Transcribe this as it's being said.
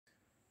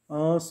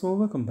So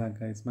welcome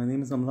back guys, my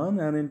name is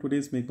Amlan and in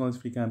today's Make Noise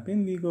Free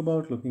campaign we go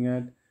about looking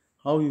at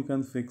how you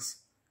can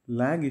fix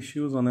lag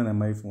issues on an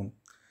MI phone.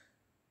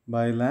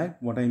 By lag,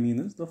 what I mean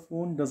is the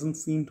phone doesn't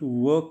seem to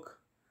work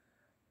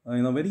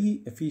in a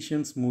very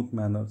efficient, smooth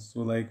manner.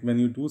 So like when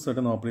you do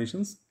certain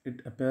operations,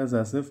 it appears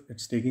as if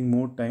it's taking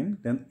more time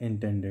than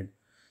intended.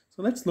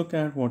 So let's look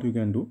at what you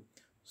can do.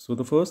 So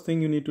the first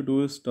thing you need to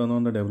do is turn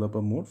on the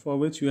developer mode, for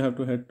which you have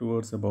to head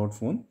towards about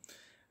phone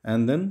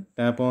and then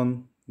tap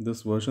on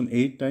this version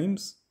 8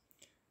 times.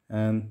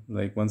 And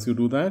like once you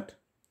do that,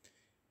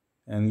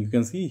 and you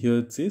can see here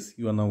it says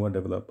you are now a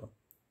developer.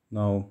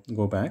 Now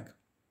go back,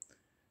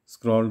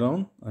 scroll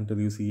down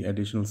until you see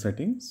additional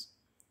settings,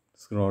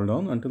 scroll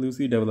down until you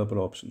see developer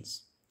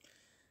options.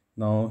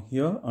 Now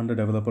here under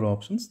developer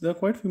options, there are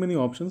quite few many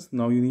options.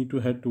 Now you need to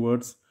head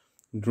towards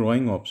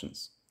drawing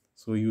options.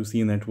 So you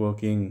see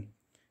networking,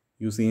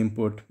 you see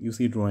input, you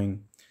see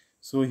drawing.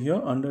 So here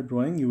under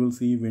drawing, you will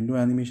see window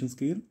animation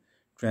scale,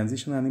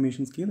 transition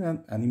animation scale, and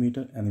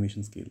animator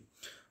animation scale.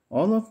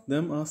 All of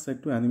them are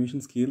set to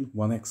animation scale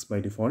 1x by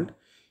default.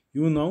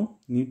 You now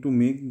need to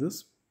make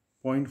this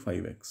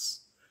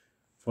 0.5x.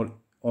 For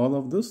all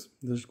of this,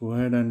 just go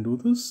ahead and do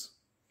this.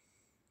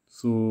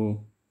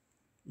 So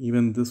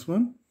even this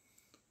one,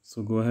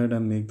 so go ahead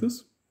and make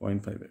this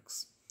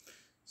 0.5x.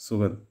 So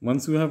well,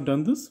 once you have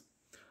done this,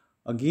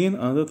 again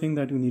another thing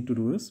that you need to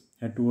do is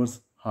head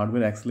towards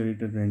hardware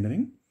accelerated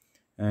rendering,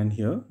 and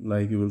here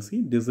like you will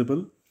see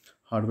disable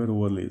hardware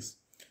overlays.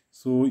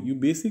 So you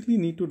basically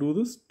need to do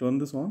this, turn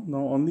this on.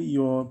 Now only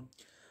your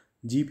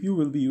GPU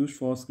will be used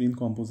for screen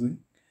composing.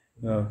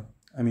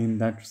 I mean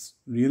that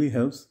really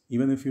helps.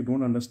 Even if you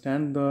don't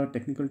understand the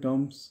technical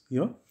terms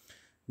here,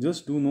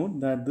 just do note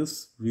that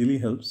this really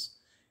helps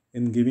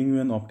in giving you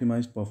an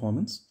optimized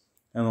performance.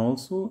 And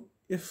also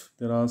if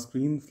there are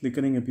screen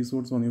flickering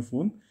episodes on your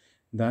phone,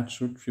 that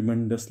should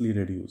tremendously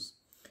reduce.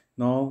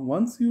 Now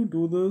once you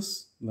do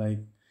this, like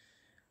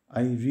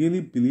I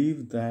really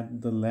believe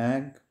that the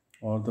lag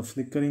or the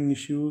flickering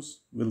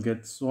issues will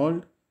get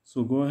solved.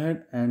 So go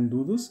ahead and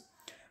do this.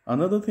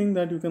 Another thing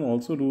that you can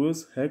also do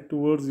is head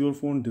towards your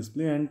phone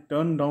display and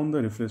turn down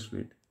the refresh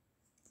rate.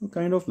 So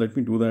kind of let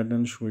me do that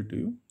and show it to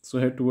you. So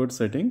head towards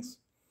settings.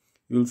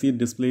 You will see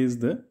display is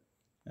there,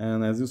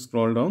 and as you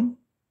scroll down,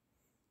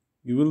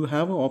 you will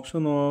have an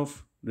option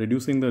of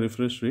reducing the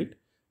refresh rate.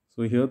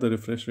 So here the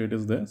refresh rate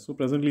is there. So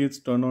presently it's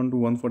turned on to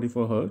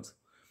 144 Hz.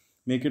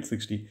 Make it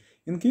 60.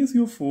 In case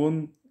your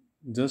phone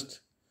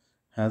just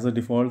has a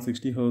default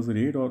 60 Hz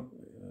rate, or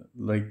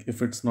like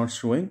if it's not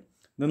showing,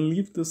 then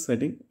leave this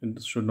setting.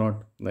 It should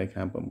not like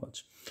hamper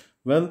much.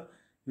 Well,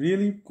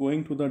 really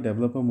going to the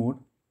developer mode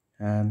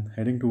and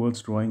heading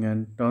towards drawing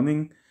and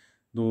turning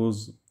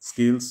those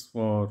scales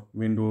for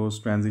windows,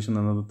 transition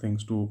and other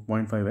things to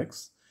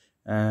 0.5x,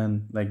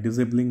 and like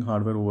disabling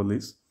hardware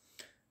overlays,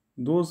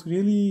 those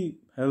really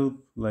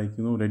help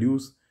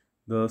reduce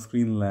the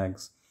screen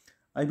lags.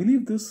 I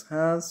believe this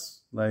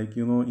has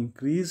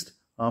increased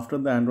after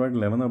the Android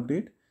 11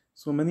 update.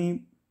 So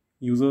many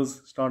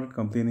users started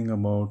complaining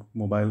about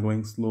mobile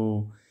going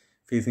slow,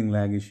 facing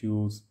lag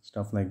issues,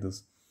 stuff like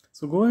this.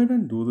 So go ahead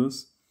and do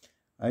this.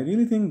 I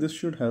really think this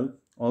should help.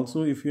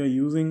 Also, if you are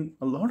using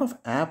a lot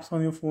of apps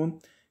on your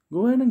phone,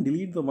 go ahead and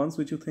delete the ones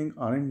which you think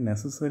aren't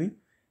necessary.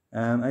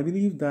 And I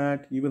believe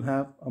that you will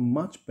have a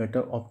much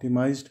better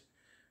optimized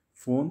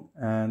phone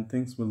and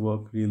things will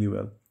work really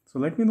well. So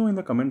let me know in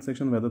the comment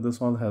section whether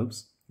this all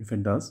helps. If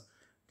it does,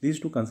 please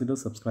do consider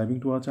subscribing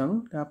to our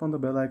channel, tap on the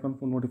bell icon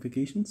for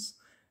notifications,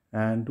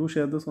 and do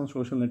share this on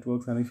social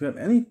networks. And if you have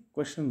any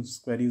questions,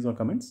 queries or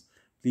comments,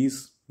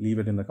 please leave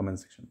it in the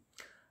comment section.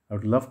 I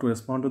would love to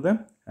respond to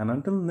them. And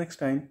until next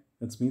time,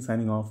 it's me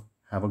signing off.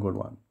 Have a good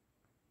one.